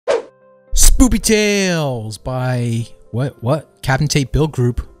Spoopy Tales by what? Captain Tate Build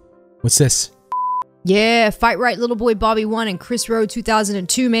Group. What's this? Yeah, Fight Right Little Boy Bobby 1 and Chris Rowe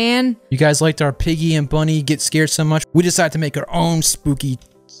 2002, man. You guys liked our Piggy and Bunny get scared so much, we decided to make our own spooky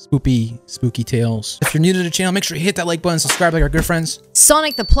tales. If you're new to the channel, make sure you hit that like button, subscribe like our good friends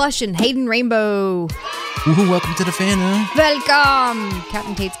Sonic the Plush and Hayden Rainbow. Woohoo, welcome to the fandom. Welcome!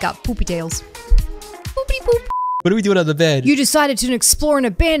 Captain Tate's got poopy tails. Poopity poop. What are we doing on the bed? You decided to explore an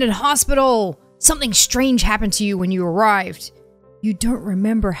abandoned hospital. Something strange happened to you when you arrived. You don't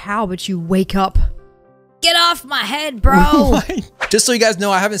remember how, but you wake up. Get off my head, bro! Just so you guys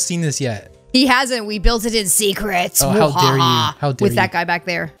know, I haven't seen this yet. He hasn't. We built it in secret. Oh, how dare you. How dare With you. that guy back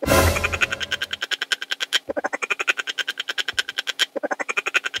there.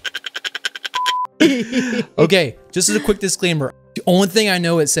 Okay, just as a quick disclaimer, the only thing I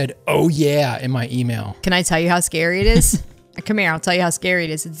know, it said, "Oh yeah," in my email. Can I tell you how scary it is? Come here, I'll tell you how scary it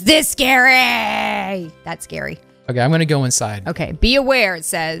is. It's this scary! That's scary. Okay, I'm gonna go inside. Okay, be aware, it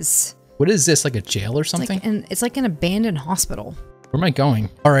says. What is this, like a jail or something? It's like an abandoned hospital. Where am I going?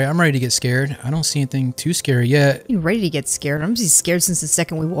 All right, I'm ready to get scared. I don't see anything too scary yet. I'm ready to get scared. I'm just scared since the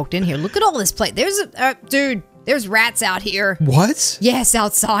second we walked in here. Look at all this play. There's a, dude, there's rats out here. What? Yes,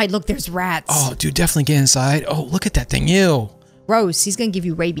 outside. Look, there's rats. Oh, dude, definitely get inside. Oh, look at that thing. Ew. Rose, he's gonna give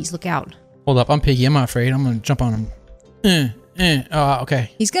you rabies. Look out. Hold up, I'm Piggy. I'm not afraid. I'm gonna jump on him.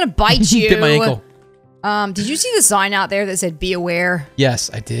 Okay. He's gonna bite you. Bit my ankle. Did you see the sign out there that said "Be aware"? Yes,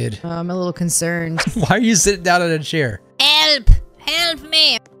 I did. I'm a little concerned. Why are you sitting down in a chair? Help! Help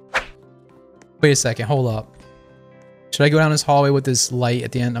me! Wait a second. Hold up. Should I go down this hallway with this light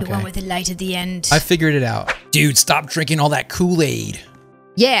at the end? Okay. The one with the light at the end. I figured it out. Dude, stop drinking all that Kool-Aid.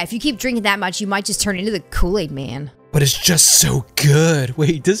 Yeah, if you keep drinking that much, you might just turn into the Kool-Aid man. But it's just so good.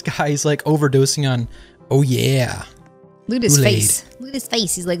 Wait, this guy's like overdosing on, oh yeah. Look at his face. Look at his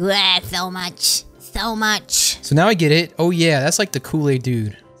face. He's like, so much. So much. So now I get it. Oh yeah, that's like the Kool-Aid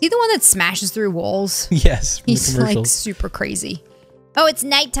dude. Is he the one that smashes through walls? Yes, from He's the commercials. like super crazy. Oh, it's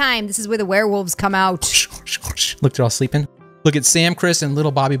nighttime. This is where the werewolves come out. Look, they're all sleeping. Look at Sam, Chris, and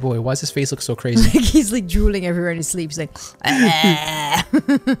little Bobby Boy. Why does his face look so crazy? He's like drooling everywhere in his sleep. He's like,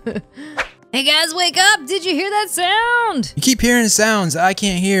 Hey guys, wake up. Did you hear that sound? You keep hearing sounds I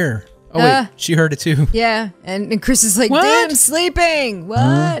can't hear. Oh wait, she heard it too. Yeah, and Chris is like, What? damn, sleeping.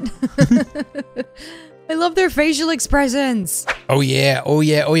 What? I love their facial expressions. Oh yeah, oh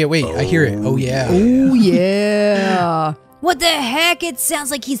yeah, oh yeah. Wait, I hear it. Oh yeah. Oh yeah. What the heck? It sounds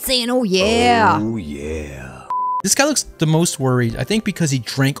like he's saying, oh yeah. Oh yeah. This guy looks the most worried. I think because he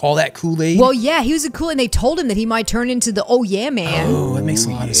drank all that Kool-Aid. Well, yeah, he was a Kool-Aid, and they told him that he might turn into the oh yeah man. Oh, that makes a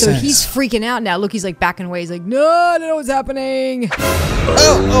lot of So sense. he's freaking out now. Look, he's like backing away. He's like, no, I don't know what's happening.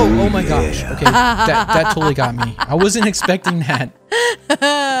 Oh my gosh. Okay, that totally got me. I wasn't expecting that.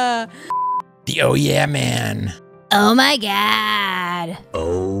 The oh yeah man. Oh my god.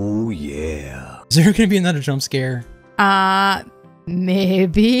 Oh yeah. Is there gonna be another jump scare?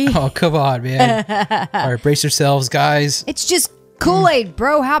 Maybe. Oh, come on, man. All right, brace yourselves, guys. It's just Kool-Aid,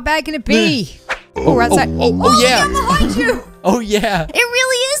 bro. How bad can it be? Oh, we're outside. Oh, yeah. I'm behind you. Oh, yeah. It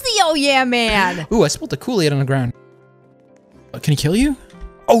really is the oh yeah man. Ooh, I spilled the Kool-Aid on the ground. Can he kill you?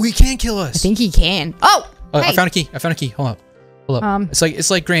 Oh, he can kill us. I think he can. Oh, hey. I found a key. I found a key. Hold up. Hold up.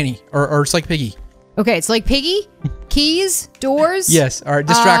 It's like Granny or it's like Piggy. Okay, it's like Piggy. Keys, doors. Yes. All right,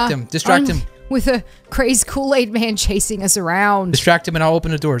 distract him. Distract him. With a crazed Kool-Aid man chasing us around. Distract him and I'll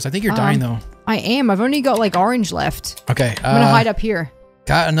open the doors. I think you're dying though. I am. I've only got like orange left. Okay. I'm gonna hide up here.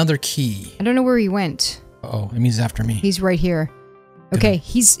 Got another key. I don't know where he went. Uh-oh, it means he's after me. He's right here. Okay,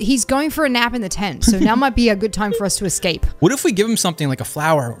 he's going for a nap in the tent, so now might be a good time for us to escape. What if we give him something like a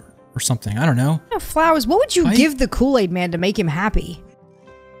flower or something? I don't know. Oh, flowers. What would you give the Kool-Aid man to make him happy?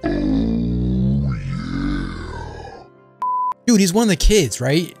 Dude, he's one of the kids,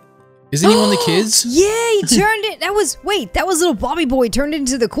 right? Isn't he one of the kids? Yeah, he turned it. That was little Bobby Boy turned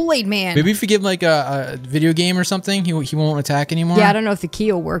into the Kool-Aid man. Maybe if we give him like a video game or something, he won't attack anymore. Yeah, I don't know if the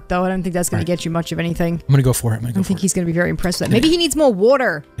key will work though. I don't think that's going to get you much of anything. I'm going to go for it. I don't think he's going to be very impressed with that. Maybe he needs more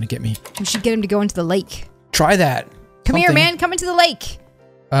water. Gonna get me. We should get him to go into the lake. Try that. Come here, man. Come into the lake.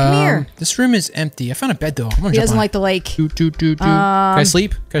 Come here. This room is empty. I found a bed though. I'm gonna He jump doesn't on like the lake. Can I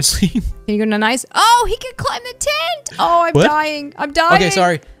sleep? Can I sleep? Can you go to nice? Oh, he can climb the tent. Oh, I'm dying. I'm dying. Okay,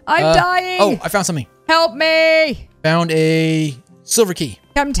 sorry. I'm dying. Oh, I found something. Help me. Found a silver key.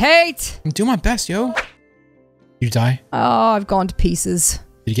 Captain Tate. I'm doing my best, yo. Did you die? Oh, I've gone to pieces.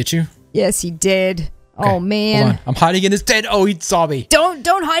 Did he get you? Yes, he did. Okay, oh man. Hold on. I'm hiding in his tent. Oh, he saw me. Don't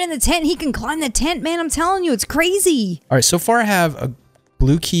hide in the tent. He can climb the tent, man. I'm telling you, it's crazy. All right, so far I have a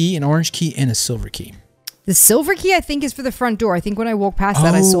blue key, an orange key, and a silver key. The silver key, I think, is for the front door. I think when I walked past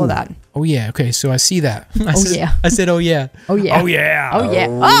that, I saw that. Oh, yeah. Okay, so I see that. I said, oh, yeah. Oh, yeah. Oh, yeah. Oh, yeah.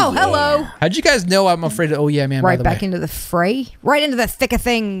 Oh, hello. How'd you guys know I'm afraid of oh, yeah, man, Right by the back way? into the fray. Right into the thick of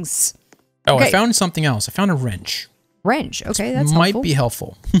things. Oh, Okay. I found something else. I found a wrench. Wrench. Okay, that's Might helpful. be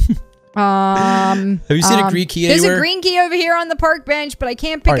helpful. Have you seen a green key There's anywhere? a green key over here on the park bench, but I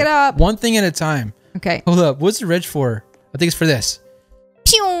can't pick All right, it up. one thing at a time. Okay. Hold up. What's the wrench for? I think it's for this.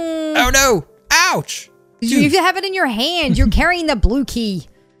 Pew! Oh, no. Ouch. You have it in your hand. You're carrying the blue key.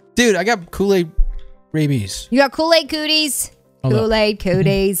 Dude, I got Kool-Aid rabies. You got Kool-Aid cooties. Hold up. Kool-Aid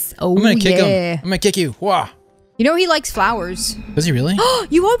cooties. Oh, I'm going to kick him. yeah. I'm going to kick you. Wow. You know he likes flowers. Does he really? All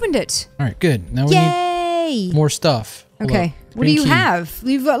You opened it. right, good. Now we Yay. need more stuff. Hold Okay. up. What do Green you key. have?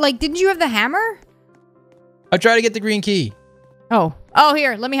 You've got, like, didn't you have the hammer? I tried to get the green key. Oh. Oh,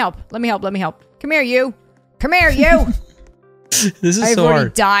 here. Let me help. Let me help. Let me help. Come here, you. Come here, you. This is I've so already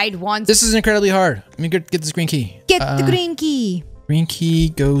hard. died once. This is incredibly hard. Let me get this green key. Get the green key. Green key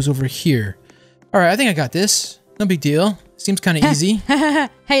goes over here. All right, I think I got this. No big deal. Seems kind of easy.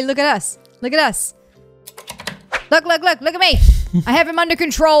 Hey, look at us. Look at us. Look, look, look. Look at me. I have him under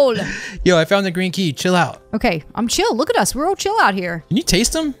control. Yo, I found the green key. Chill out. Okay, I'm chill. Look at us. We're all chill out here. Can you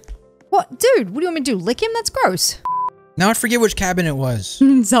taste them? What? Dude, what do you want me to do? Lick him? That's gross. Now I forget which cabin it was.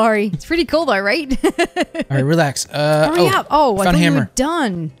 Sorry. It's pretty cool though, right? All right, relax. Hurry up. Oh, I found thought a you hammer. were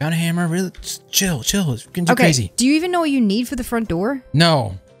done. Found a hammer. Really, just chill. You can do Okay. crazy. Do you even know what you need for the front door?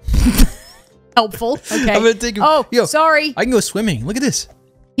 No. Helpful. Okay. I'm gonna take a, Oh, yo, sorry. I can go swimming. Look at this.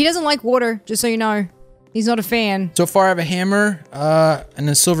 He doesn't like water, just so you know. He's not a fan. So far, I have a hammer and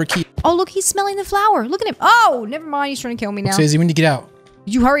a silver key. Oh, look, he's smelling the flower. Look at him. Oh, never mind. He's trying to kill me now. So we need to get out.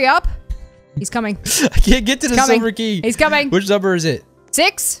 Did you hurry up? He's coming. I can't get to the coming. silver key. He's coming. Which number is it?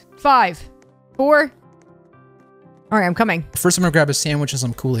 6, 5, 4. All right, I'm coming. First, I'm gonna grab a sandwich and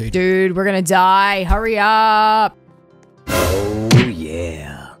some Kool-Aid. Dude, we're gonna die. Hurry up. Oh,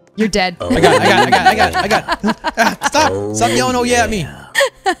 yeah. You're dead. Oh, I got it. Ah, stop yelling oh yeah at me.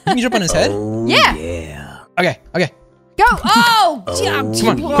 You can jump on his head? Oh, Yeah. yeah. Okay. Go. Oh,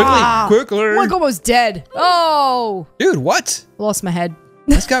 Come on, quickly. Look, almost dead. Oh, Dude, what? lost my head.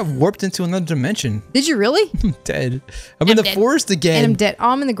 I just got warped into another dimension. Did you really? I'm dead. I'm in the dead. forest again. And I'm dead. Oh,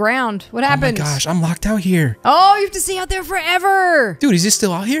 I'm in the ground. What Oh my happened? gosh, I'm locked out here. Oh, you have to stay out there forever. Dude, is he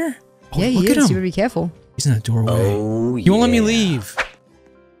still out here? Oh, Yeah, look he at is. him. You better be careful. He's in the doorway. Oh, He won't let me leave.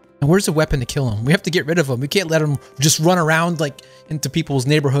 And where's the weapon to kill him? We have to get rid of him. We can't let him just run around like into people's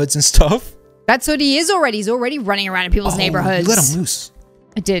neighborhoods and stuff. That's what he is already. He's already running around in people's neighborhoods. You let him loose.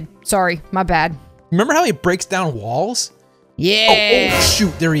 I did. Sorry, my bad. Remember how he breaks down walls? Yeah. Oh,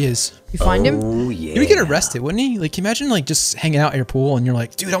 shoot, there he is. You find him? Oh, yeah. He would get arrested, wouldn't he? Like, imagine like just hanging out at your pool and you're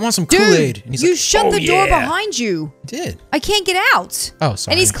like, dude, I want some Dude, Kool-Aid. And he's you like, shut oh, the door yeah. behind you. I did. I can't get out. Oh,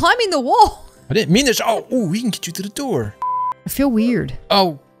 sorry. And he's climbing the wall. I didn't mean this. Oh, we can get you to the door. I feel weird.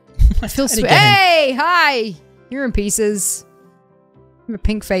 Oh. I feel head sweet. again. Hey, hi. You're in pieces. I'm a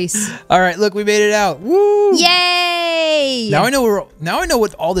pink face. All right, look, we made it out. Woo! Yay! Now I know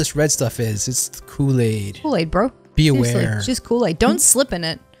what all this red stuff is. It's Kool-Aid. Kool-Aid, bro. Be Seriously, aware. it's just Kool-Aid. Don't slip in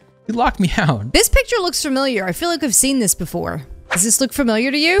it. You locked me out. This picture looks familiar. I feel like I've seen this before. Does this look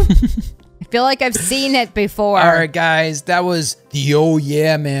familiar to you? I feel like I've seen it before. All right, guys, that was the Oh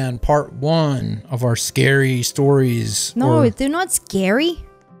Yeah Man part 1 of our scary stories. No, or they're not scary.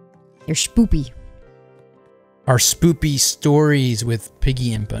 They're spoopy. our spoopy stories with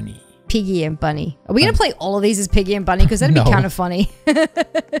Piggy and Bunny. Piggy and Bunny. Are we going to play all of these as Piggy and Bunny? Because that'd No. be kind of funny.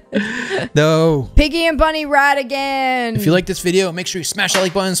 No. Piggy and Bunny ride again. If you like this video, make sure you smash that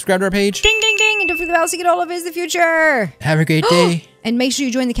like button, subscribe to our page. Ding, ding, ding. And don't forget the bell so you get all of his the future. Have a great day. And make sure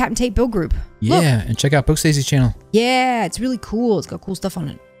you join the Captain Tate build group. Look. Yeah, and check out Book Stacy's channel. Yeah, it's really cool. It's got cool stuff on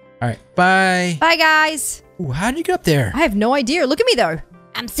it. All right, bye. Bye, guys. Ooh, how did you get up there? I have no idea. Look at me, though.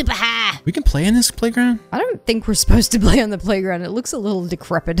 I'm super high. We can play in this playground? I don't think we're supposed to play on the playground. It looks a little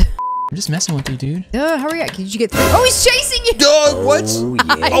decrepit. I'm just messing with you, dude. Hurry up. Did you get through? Oh, he's chasing you. Dog, what? Oh,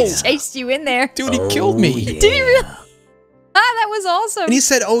 I yeah. chased you in there. Dude, he killed me. Oh, Did he really? Ah, that was awesome. And he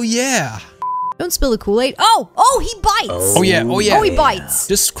said, oh yeah. Don't spill the Kool-Aid. Oh, he bites. Oh yeah, oh yeah. Oh, he bites.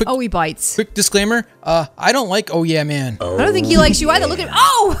 Just quick Oh, he bites. quick disclaimer. I don't like oh yeah man. I don't think he likes you either. Look at him.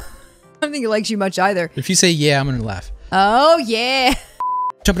 Oh! I don't think he likes you much either. If you say yeah, I'm gonna laugh. Oh, yeah.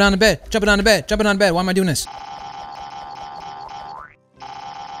 Jumping on the bed, jumping on the bed, jumping on the bed. Why am I doing this?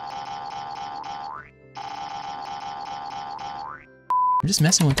 I'm just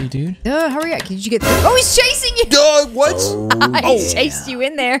messing with you, dude. Hurry up. Did you get through? Oh, he's chasing you. Dog, what? I chased you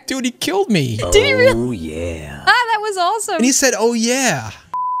in there. Dude, he killed me. Did he really? Oh, yeah. Ah, that was awesome. And he said, oh yeah.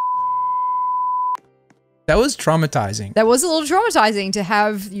 That was traumatizing. That was a little traumatizing to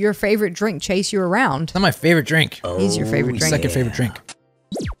have your favorite drink chase you around. Not my favorite drink. He's your favorite drink. Second favorite drink.